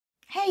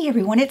Hey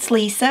everyone, it's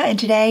Lisa and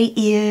today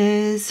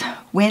is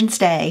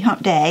Wednesday,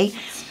 hump day.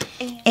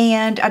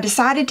 And I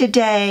decided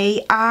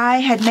today, I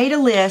had made a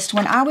list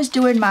when I was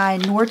doing my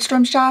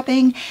Nordstrom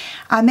shopping.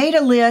 I made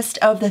a list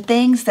of the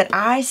things that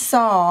I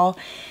saw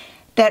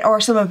that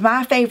are some of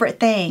my favorite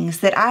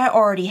things that I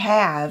already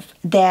have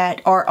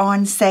that are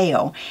on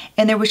sale.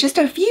 And there was just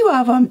a few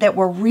of them that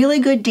were really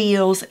good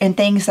deals and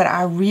things that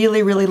I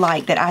really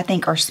like that I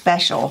think are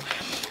special.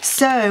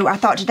 So I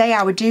thought today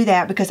I would do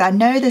that because I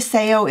know the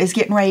sale is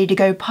getting ready to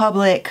go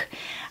public.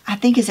 I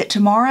think, is it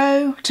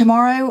tomorrow?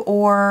 Tomorrow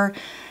or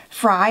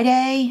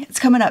Friday? It's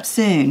coming up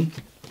soon.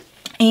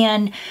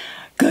 And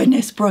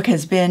goodness, Brooke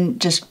has been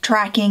just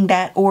tracking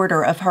that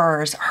order of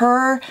hers.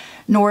 Her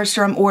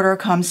Nordstrom order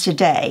comes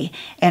today,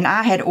 and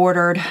I had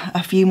ordered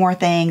a few more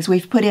things.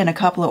 We've put in a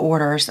couple of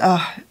orders.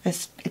 Oh,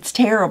 it's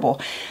terrible.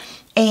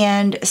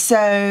 And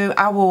so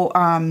I will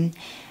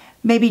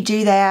maybe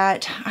do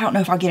that. I don't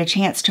know if I'll get a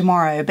chance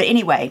tomorrow, but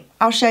anyway,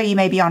 I'll show you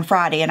maybe on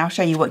Friday, and I'll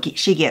show you what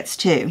she gets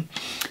too.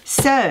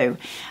 So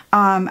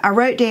I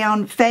wrote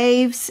down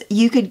faves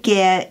you could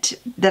get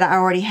that I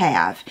already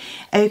have.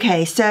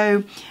 Okay,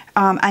 so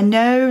I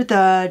know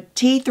the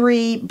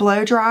T3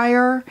 blow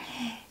dryer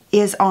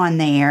is on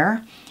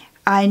there.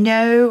 I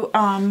know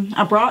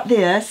I brought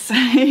this.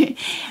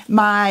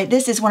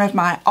 This is one of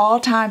my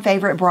all-time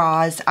favorite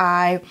bras.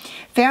 I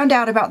found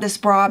out about this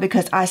bra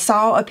because I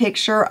saw a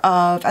picture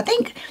of, I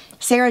think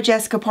Sarah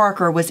Jessica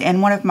Parker was in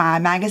one of my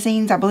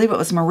magazines. I believe it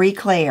was Marie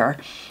Claire.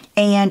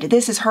 And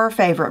this is her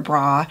favorite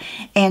bra,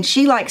 and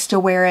she likes to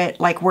wear it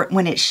like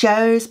when it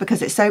shows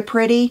because it's so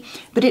pretty.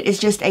 But it is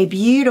just a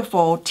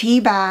beautiful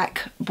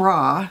T-back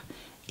bra.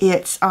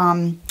 It's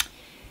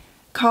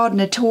called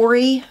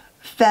Natori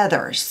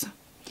Feathers,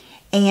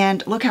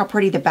 and look how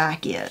pretty the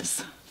back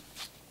is.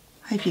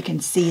 I hope you can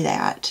see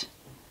that.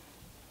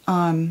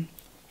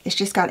 It's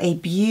just got a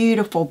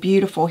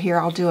beautiful, here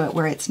I'll do it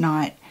where it's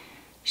not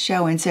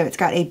showing. So it's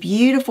got a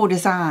beautiful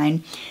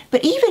design,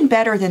 but even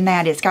better than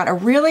that, it's got a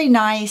really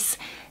nice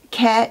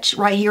catch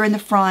right here in the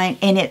front,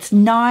 and it's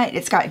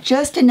got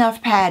just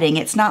enough padding.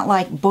 It's not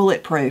like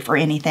bulletproof or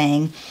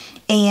anything.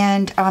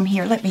 And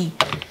here,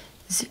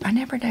 I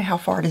never know how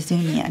far to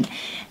zoom in.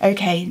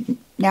 Okay,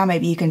 now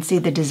maybe you can see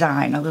the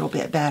design a little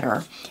bit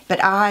better.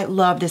 But I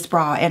love this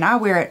bra, and I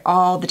wear it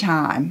all the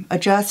time.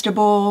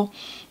 Adjustable,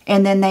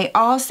 and then they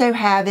also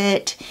have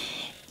it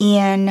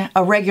in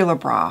a regular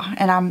bra,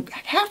 and I'm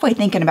halfway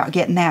thinking about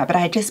getting that, but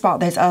I just bought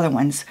those other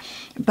ones.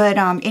 But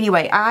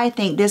anyway, I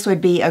think this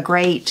would be a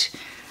great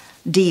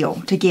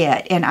deal to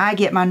get, and I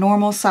get my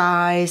normal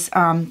size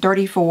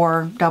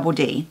 34 double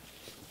D,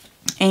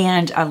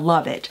 and I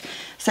love it.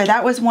 So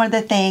that was one of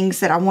the things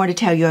that I wanted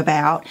to tell you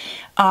about.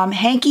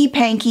 Hanky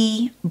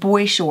Panky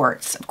boy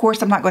shorts. Of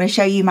course, I'm not going to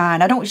show you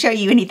mine. I don't show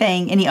you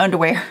any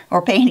underwear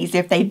or panties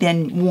if they've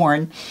been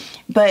worn.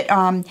 But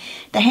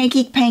the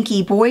Hanky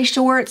Panky boy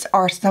shorts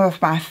are some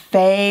of my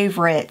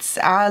favorites.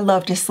 I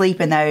love to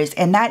sleep in those,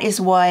 and that is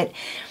what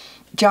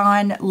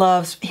John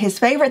loves. His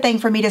favorite thing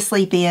for me to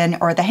sleep in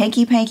are the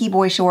Hanky Panky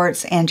boy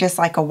shorts and just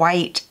like a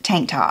white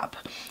tank top.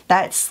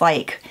 That's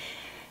like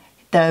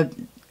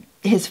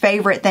his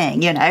favorite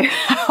thing, you know.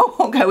 I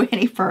won't go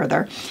any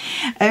further.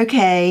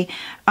 Okay,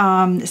 so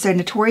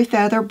Natori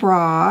Feather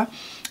bra,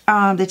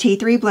 the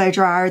T3 blow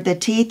dryer, the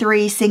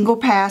T3 single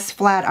pass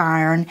flat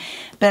iron,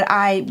 but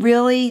I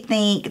really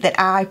think that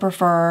I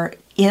prefer,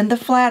 in the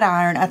flat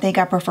iron, I think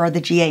I prefer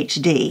the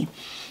GHD.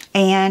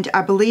 And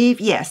I believe,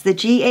 yes, the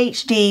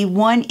GHD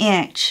 1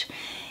 inch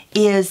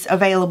is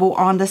available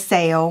on the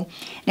sale.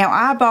 Now,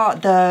 I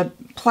bought the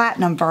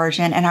platinum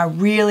version, and I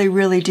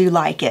really do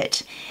like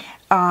it.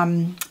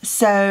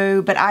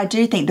 But I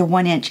do think the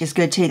 1 inch is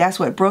good too. That's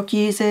what Brooke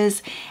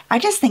uses. I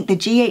just think the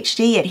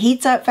GHD, it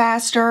heats up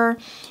faster.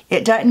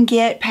 It doesn't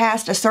get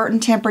past a certain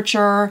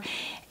temperature.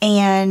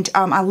 And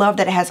I love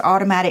that it has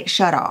automatic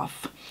shut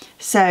off.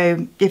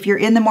 So if you're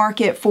in the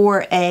market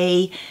for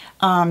a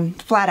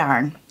flat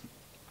iron,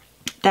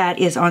 that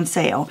is on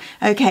sale.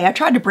 Okay, I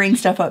tried to bring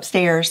stuff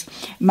upstairs.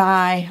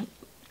 My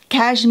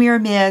Cashmere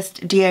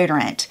Mist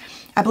deodorant.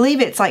 I believe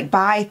it's like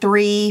buy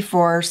 3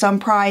 for some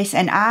price,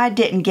 and I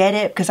didn't get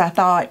it because I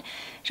thought,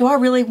 do I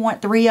really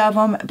want 3 of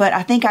them? But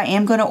I think I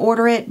am going to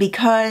order it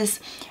because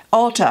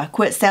Ulta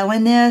quit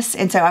selling this,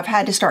 and so I've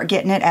had to start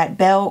getting it at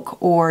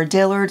Belk or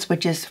Dillard's,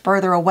 which is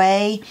further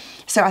away.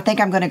 So I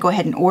think I'm going to go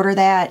ahead and order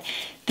that.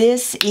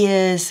 This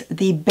is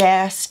the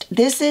best.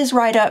 This is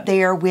right up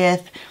there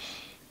with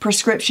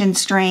prescription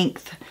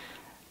strength,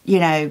 you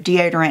know,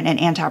 deodorant and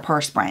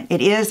antiperspirant.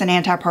 It is an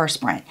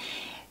antiperspirant.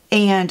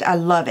 And I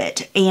love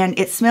it. And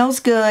it smells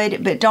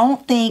good, but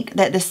don't think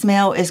that the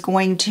smell is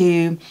going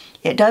to,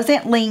 it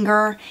doesn't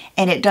linger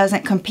and it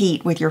doesn't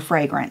compete with your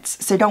fragrance.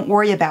 So don't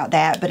worry about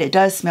that, but it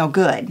does smell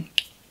good.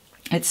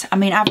 I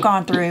mean, I've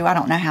gone through, I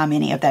don't know how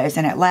many of those,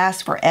 and it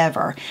lasts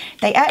forever.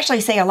 They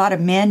actually say a lot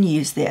of men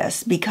use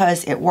this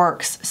because it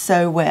works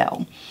so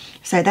well.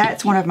 So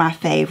that's one of my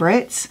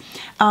favorites.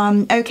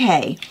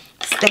 Okay,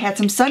 so they had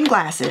some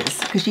sunglasses,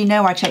 because you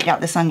know I checked out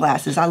the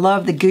sunglasses. I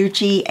love the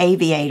Gucci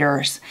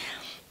Aviators.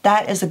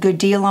 that is a good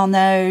deal on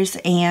those,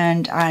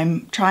 and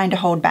I'm trying to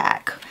hold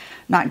back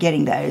not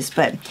getting those.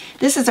 But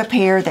this is a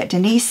pair that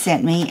Denise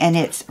sent me, and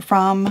it's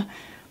from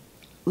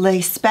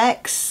Les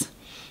Specs,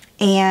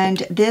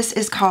 and this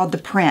is called the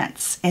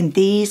Prince, and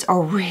these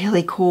are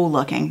really cool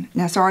looking.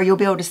 Now, sorry, you'll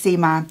be able to see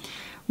my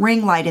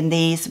ring light in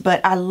these,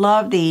 but I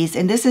love these,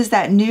 and this is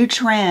that new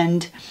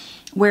trend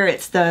where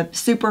it's the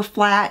super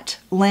flat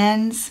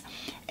lens,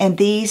 and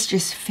these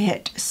just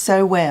fit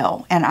so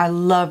well, and I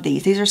love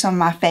these. These are some of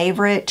my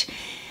favorite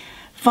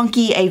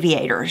funky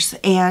aviators,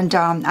 and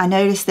I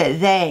noticed that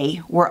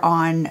they were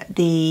on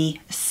the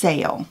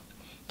sale.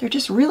 They're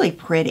just really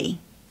pretty.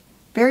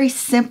 Very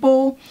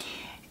simple.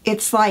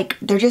 It's like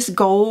they're just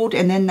gold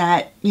and then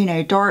that, you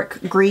know, dark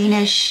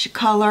greenish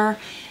color.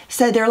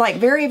 So they're like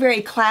very,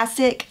 very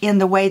classic in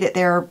the way that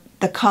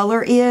the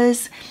color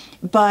is,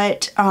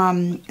 but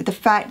the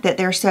fact that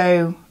they're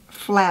so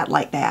flat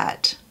like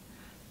that.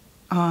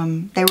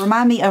 They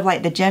remind me of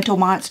like the Gentle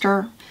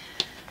Monster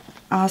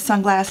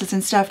sunglasses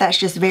and stuff. That's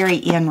just very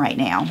in right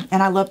now,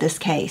 and I love this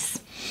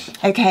case.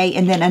 Okay,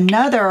 and then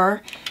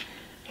another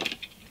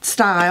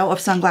style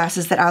of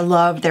sunglasses that I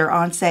love, they're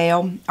on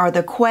sale, are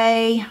the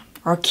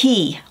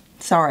Key.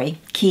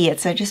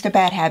 It's just a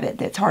bad habit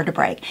that's hard to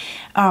break.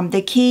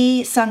 The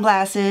Key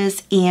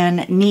sunglasses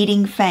in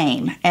Needing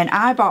Fame, and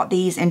I bought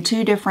these in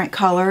 2 different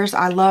colors.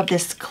 I love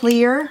this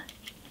clear,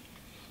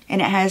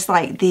 and it has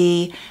like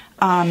the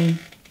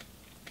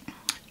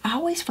I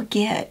always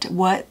forget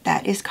what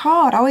that is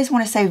called. I always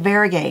want to say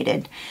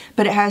variegated,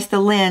 but it has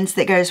the lens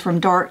that goes from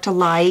dark to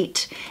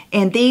light,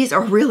 and these are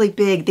really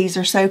big. These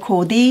are so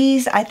cool.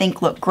 These, I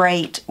think, look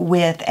great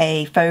with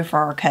a faux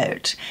fur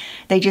coat.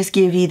 They just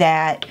give you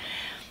that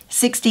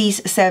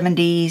 60s,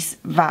 70s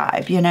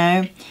vibe, you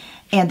know,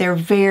 and they're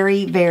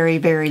very, very,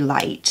 very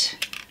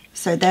light.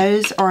 So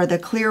those are the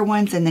clear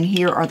ones, and then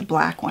here are the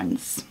black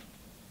ones.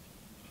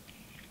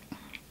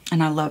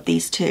 And I love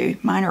these too.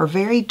 Mine are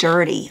very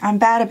dirty. I'm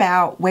bad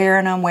about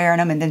wearing them,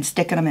 and then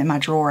sticking them in my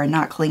drawer and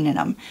not cleaning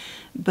them.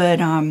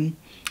 But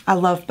I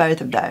love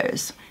both of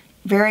those.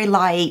 Very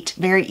light,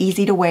 very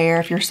easy to wear.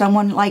 If you're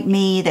someone like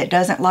me that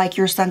doesn't like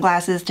your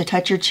sunglasses to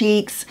touch your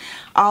cheeks,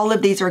 all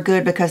of these are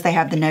good because they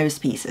have the nose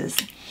pieces.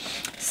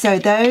 So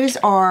those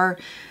are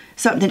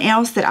something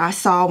else that I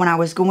saw when I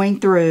was going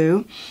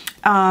through.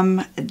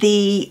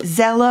 The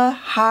Zella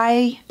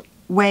high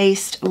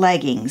waist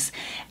leggings,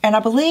 and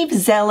I believe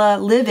Zella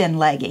live-in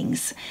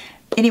leggings.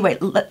 Anyway,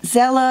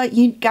 Zella,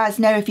 you guys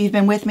know, if you've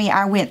been with me,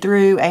 I went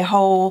through a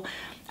whole,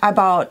 I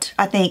bought,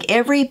 I think,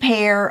 every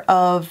pair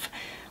of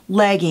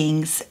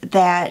leggings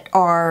that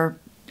are,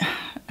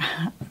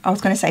 I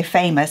was going to say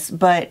famous,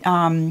 but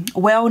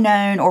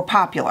well-known or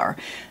popular.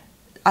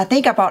 I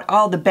think I bought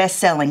all the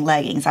best-selling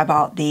leggings. I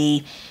bought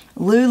the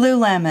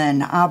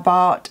Lululemon, I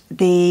bought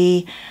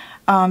the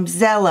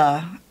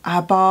Zella, I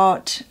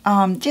bought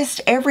just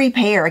every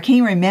pair. I can't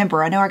even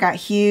remember. I know I got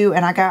Hue,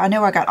 and I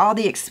know I got all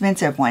the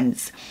expensive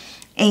ones.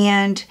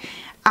 And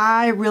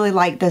I really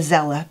like the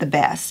Zella the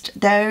best.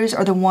 Those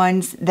are the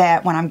ones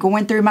that when I'm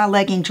going through my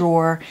legging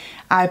drawer,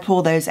 I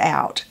pull those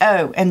out.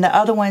 Oh, and the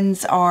other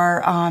ones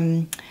are,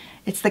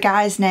 it's the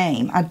guy's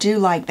name. I do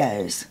like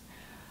those.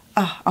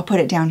 Oh, I'll put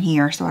it down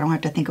here so I don't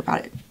have to think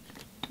about it.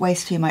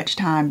 Waste too much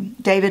time.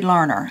 David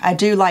Lerner. I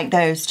do like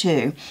those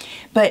too.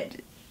 But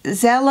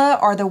Zella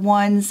are the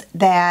ones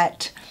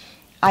that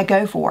I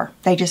go for.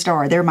 They just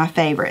are. They're my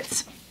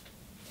favorites.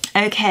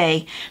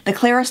 Okay, the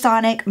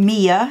Clarisonic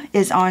Mia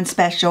is on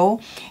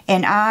special,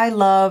 and I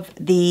love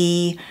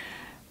the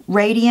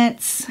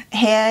Radiance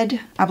head.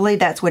 I believe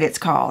that's what it's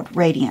called,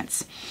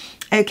 Radiance.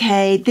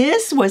 Okay,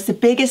 this was the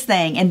biggest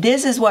thing, and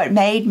this is what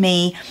made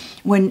me,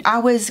 when I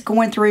was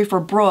going through for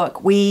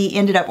Brooke, we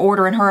ended up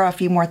ordering her a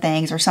few more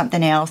things or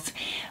something else.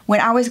 When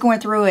I was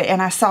going through it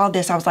and I saw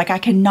this, I was like, I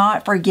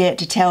cannot forget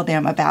to tell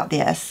them about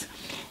this.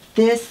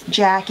 This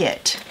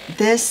jacket,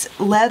 this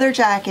leather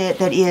jacket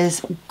that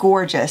is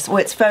gorgeous. Well,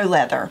 it's faux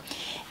leather,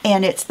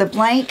 and it's the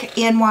Blank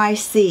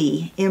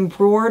NYC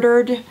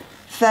embroidered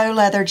faux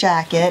leather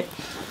jacket.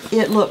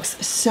 It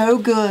looks so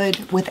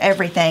good with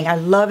everything. I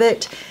love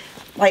it.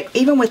 Like,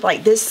 even with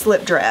like this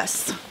slip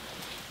dress.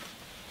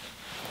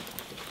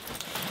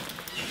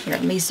 Here,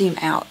 let me zoom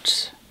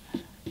out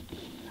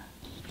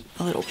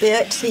a little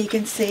bit so you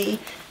can see.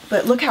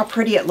 But look how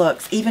pretty it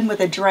looks, even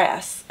with a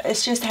dress. It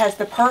just has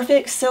the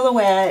perfect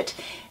silhouette,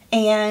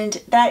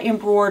 and that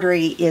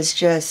embroidery is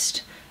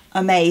just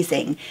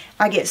amazing.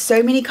 I get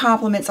so many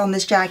compliments on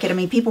this jacket. I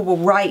mean, people will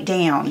write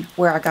down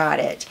where I got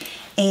it,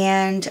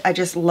 and I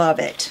just love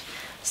it.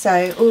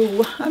 So,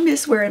 ooh, I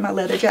miss wearing my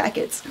leather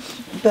jackets.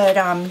 But,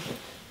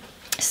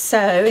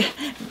 so,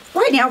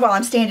 right now while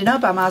I'm standing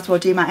up, I might as well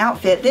do my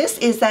outfit. This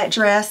is that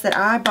dress that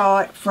I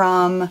bought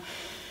from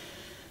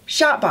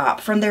Shop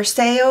Bop, from their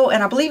sale,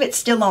 and I believe it's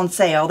still on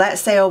sale. That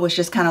sale was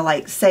just kind of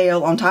like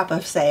sale on top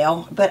of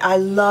sale, but I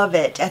love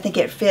it. I think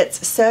it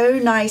fits so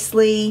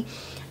nicely.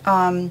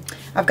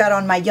 I've got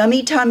on my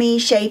Yummy Tummy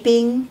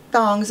shaping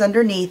thongs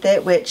underneath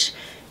it, which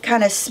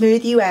kind of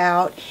smooth you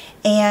out,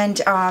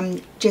 and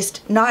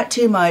just not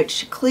too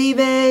much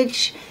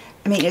cleavage,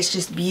 I mean, it's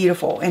just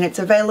beautiful, and it's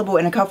available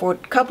in a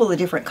couple of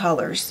different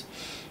colors.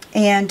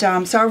 And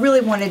so I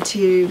really wanted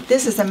to,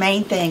 this is the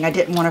main thing I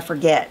didn't want to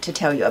forget to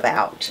tell you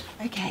about.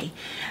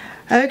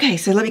 Okay,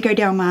 so let me go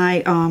down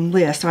my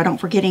list so I don't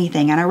forget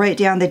anything. And I wrote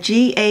down the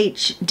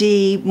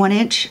GHD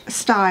 1-inch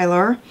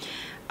styler,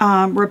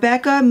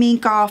 Rebecca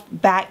Minkoff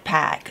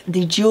backpack,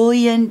 the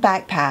Julian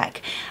backpack.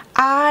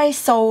 I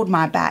sold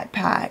my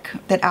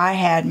backpack that I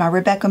had, my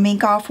Rebecca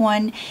Minkoff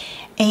one,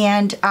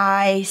 and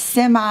I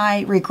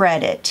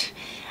semi-regret it.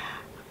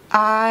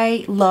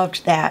 I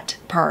loved that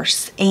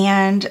purse,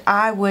 and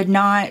I would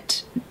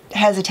not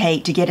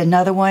hesitate to get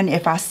another one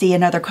if I see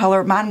another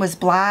color. Mine was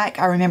black.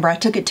 I remember I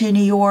took it to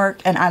New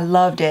York and I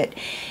loved it.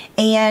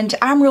 And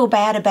I'm real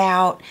bad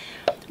about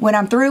when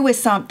I'm through with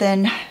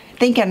something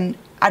thinking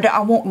I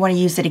won't want to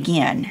use it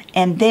again.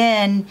 And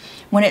then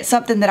when it's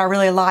something that I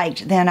really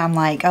liked, then I'm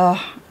like, oh,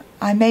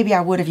 maybe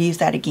I would have used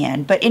that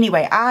again. But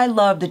anyway, I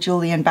love the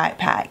Julian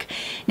backpack.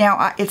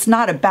 Now, it's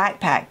not a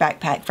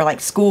backpack for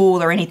like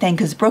school or anything,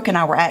 because Brooke and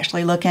I were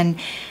actually looking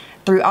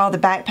through all the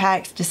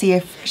backpacks to see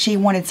if she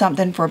wanted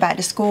something for back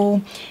to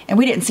school, and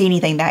we didn't see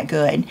anything that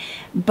good.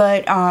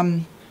 But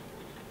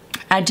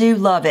I do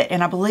love it,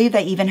 and I believe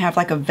they even have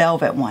like a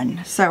velvet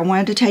one. So I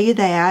wanted to tell you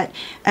that.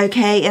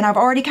 Okay, and I've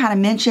already kind of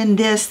mentioned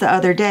this the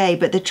other day,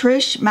 but the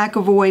Trish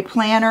McEvoy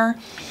planner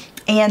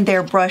and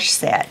their brush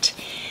set.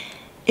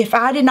 If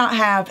I did not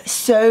have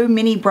so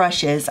many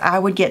brushes, I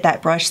would get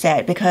that brush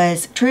set,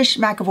 because Trish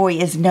McEvoy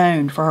is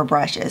known for her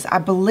brushes. I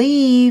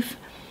believe,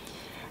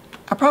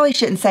 I probably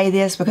shouldn't say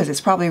this because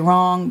it's probably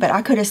wrong, but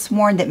I could have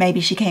sworn that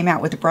maybe she came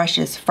out with the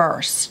brushes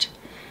first.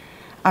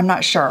 I'm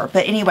not sure.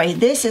 But anyway,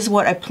 this is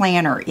what a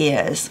planner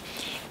is.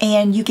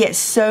 And you get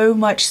so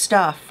much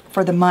stuff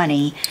for the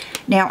money.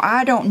 Now,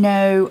 I don't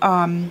know,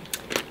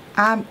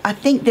 I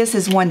think this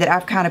is one that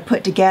I've kind of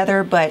put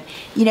together, but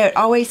you know, it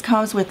always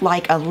comes with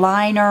like a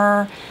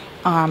liner,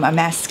 a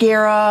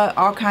mascara,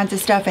 all kinds of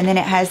stuff, and then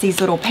it has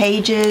these little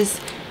pages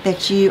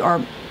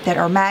that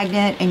are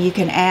magnet, and you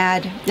can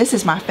add. This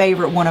is my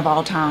favorite one of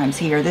all times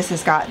here. This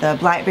has got the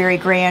blackberry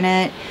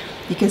granite.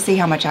 You can see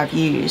how much I've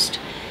used,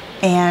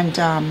 and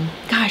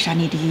gosh, I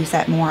need to use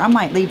that more. I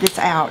might leave this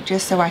out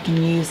just so I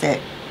can use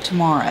it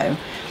tomorrow.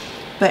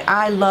 But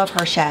I love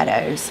her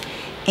shadows.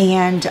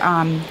 And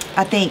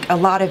I think a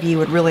lot of you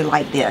would really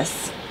like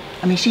this.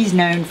 I mean, she's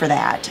known for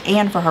that,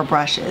 and for her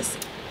brushes.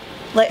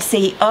 Let's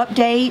see,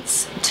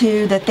 updates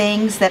to the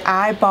things that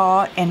I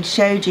bought and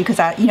showed you, because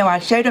I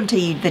showed them to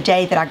you the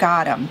day that I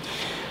got them.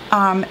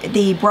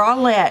 The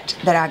bralette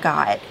that I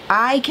got,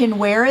 I can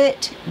wear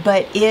it,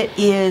 but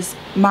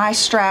my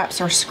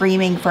straps are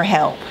screaming for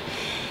help.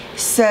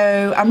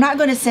 So I'm not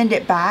going to send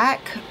it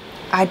back.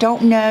 I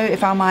don't know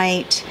if I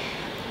might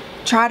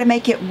try to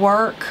make it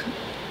work,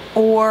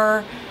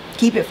 or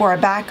keep it for a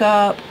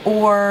backup,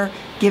 or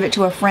give it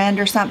to a friend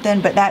or something.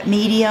 But that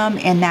medium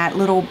and that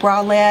little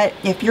bralette,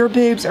 if your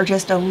boobs are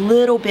just a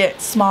little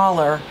bit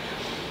smaller,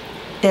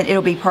 then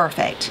it'll be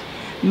perfect.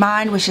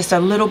 Mine was just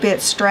a little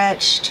bit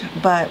stretched,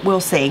 but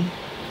we'll see.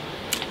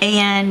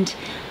 And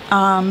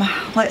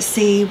let's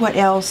see, what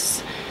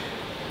else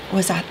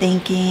was I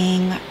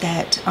thinking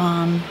that,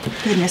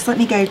 goodness, let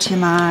me go to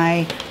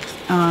my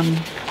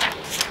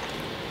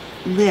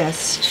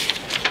list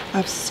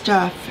of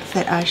stuff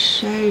that I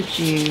showed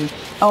you.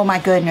 Oh my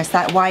goodness,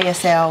 that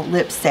YSL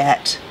lip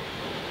set.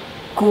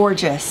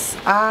 Gorgeous.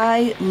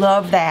 I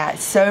love that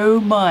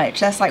so much.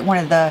 That's like one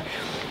of the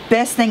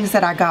best things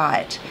that I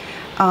got.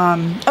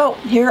 Oh,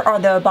 here are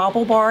the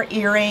Bauble Bar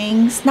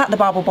earrings. Not the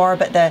Bauble Bar,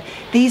 but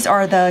these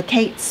are the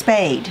Kate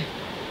Spade,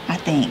 I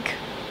think.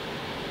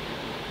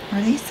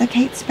 Are these the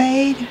Kate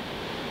Spade?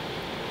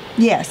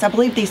 Yes, I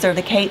believe these are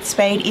the Kate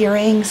Spade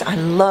earrings. I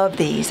love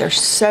these. They're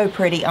so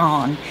pretty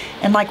on.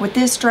 And like with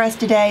this dress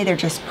today, they're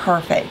just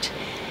perfect.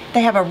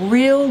 They have a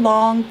real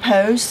long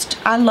post.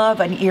 I love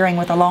an earring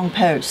with a long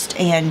post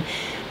and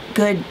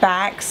good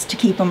backs to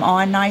keep them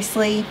on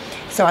nicely.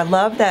 So I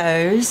love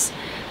those.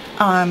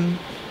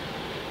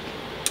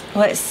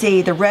 Let's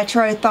see, the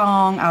retro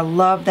thong. I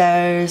love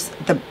those.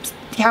 The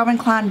Calvin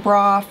Klein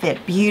bra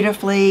fit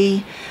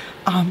beautifully.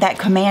 That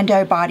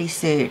commando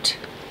bodysuit.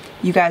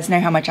 You guys know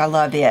how much I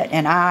love it,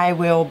 and I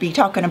will be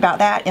talking about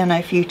that in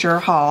a future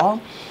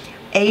haul.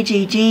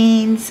 AG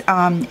jeans,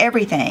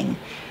 everything.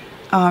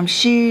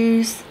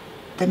 Shoes,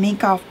 the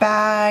Minkoff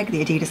bag,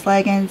 the Adidas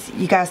leggings.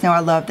 You guys know I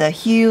love the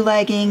Hue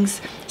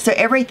leggings. So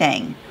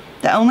everything.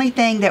 The only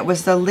thing that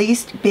was the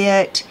least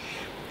bit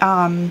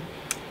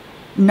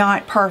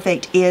not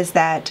perfect is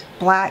that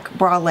black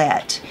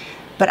bralette.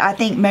 But I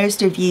think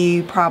most of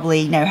you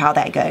probably know how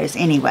that goes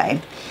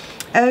anyway.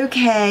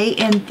 Okay,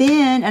 and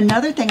then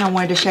another thing I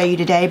wanted to show you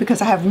today, because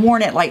I have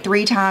worn it like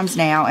 3 times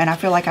now, and I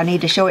feel like I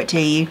need to show it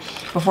to you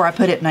before I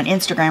put it on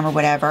Instagram or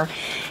whatever.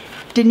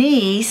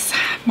 Denise,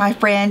 my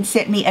friend,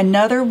 sent me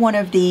another one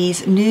of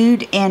these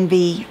Nude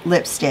Envy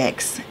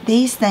lipsticks.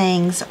 These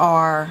things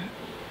are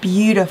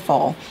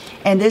beautiful,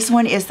 and this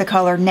one is the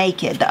color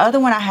Naked. The other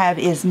one I have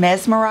is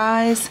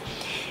Mesmerize,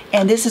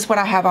 and this is what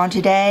I have on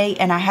today,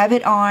 and I have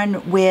it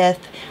on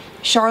with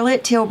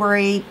Charlotte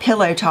Tilbury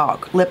Pillow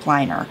Talk lip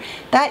liner.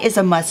 That is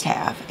a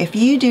must-have. If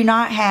you do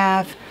not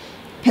have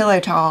Pillow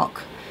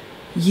Talk,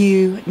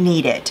 you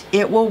need it.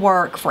 It will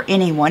work for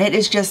anyone. It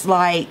is just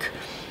like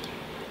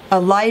a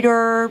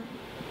lighter,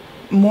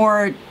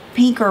 more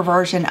pinker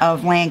version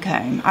of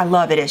Lancome. I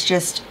love it. It's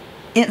just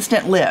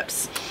instant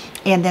lips.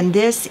 And then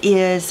this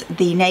is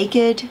the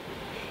Naked,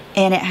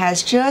 and it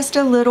has just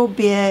a little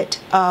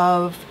bit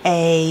of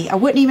a, I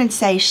wouldn't even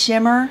say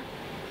shimmer,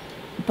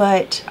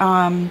 but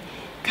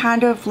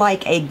kind of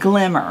like a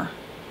glimmer.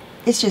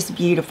 It's just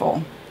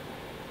beautiful.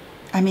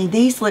 I mean,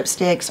 these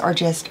lipsticks are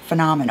just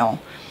phenomenal.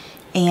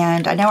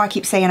 And I know I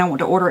keep saying I want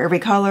to order every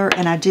color,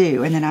 and I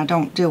do, and then I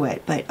don't do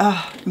it. But,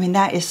 oh, I mean,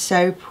 that is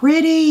so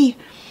pretty.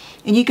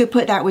 And you could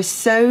put that with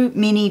so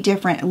many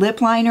different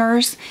lip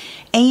liners,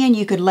 and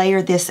you could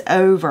layer this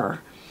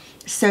over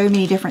so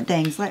many different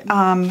things.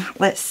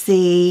 Let's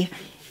see.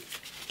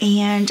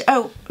 And,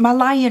 oh, my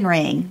lion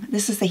ring.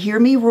 This is the Hear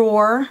Me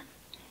Roar.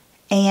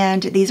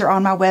 And these are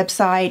on my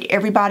website.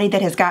 Everybody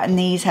that has gotten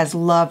these has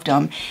loved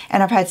them.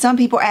 And I've had some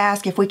people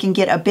ask if we can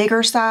get a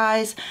bigger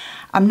size.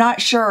 I'm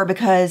not sure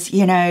because,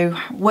 you know,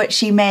 what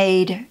she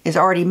made is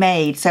already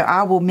made. So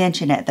I will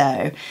mention it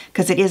though,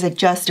 because it is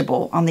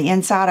adjustable. On the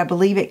inside, I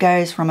believe it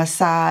goes from a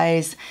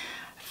size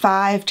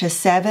 5 to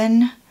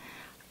 7.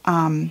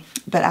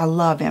 But I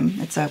love him.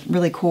 It's a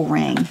really cool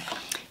ring.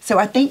 So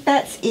I think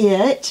that's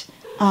it.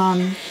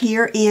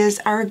 Here is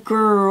our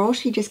girl.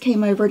 She just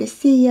came over to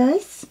see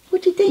us.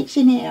 What do you think,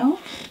 Chanel?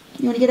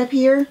 You want to get up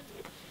here?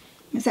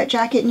 Is that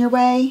jacket in your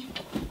way?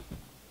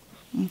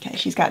 Okay,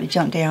 she's got to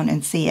jump down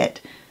and see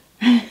it.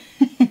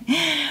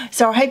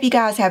 So I hope you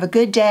guys have a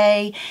good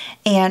day,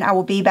 and I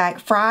will be back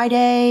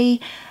Friday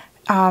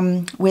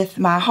with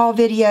my haul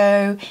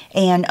video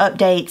and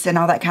updates and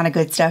all that kind of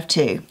good stuff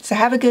too. So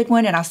have a good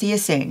one, and I'll see you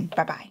soon.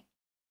 Bye-bye.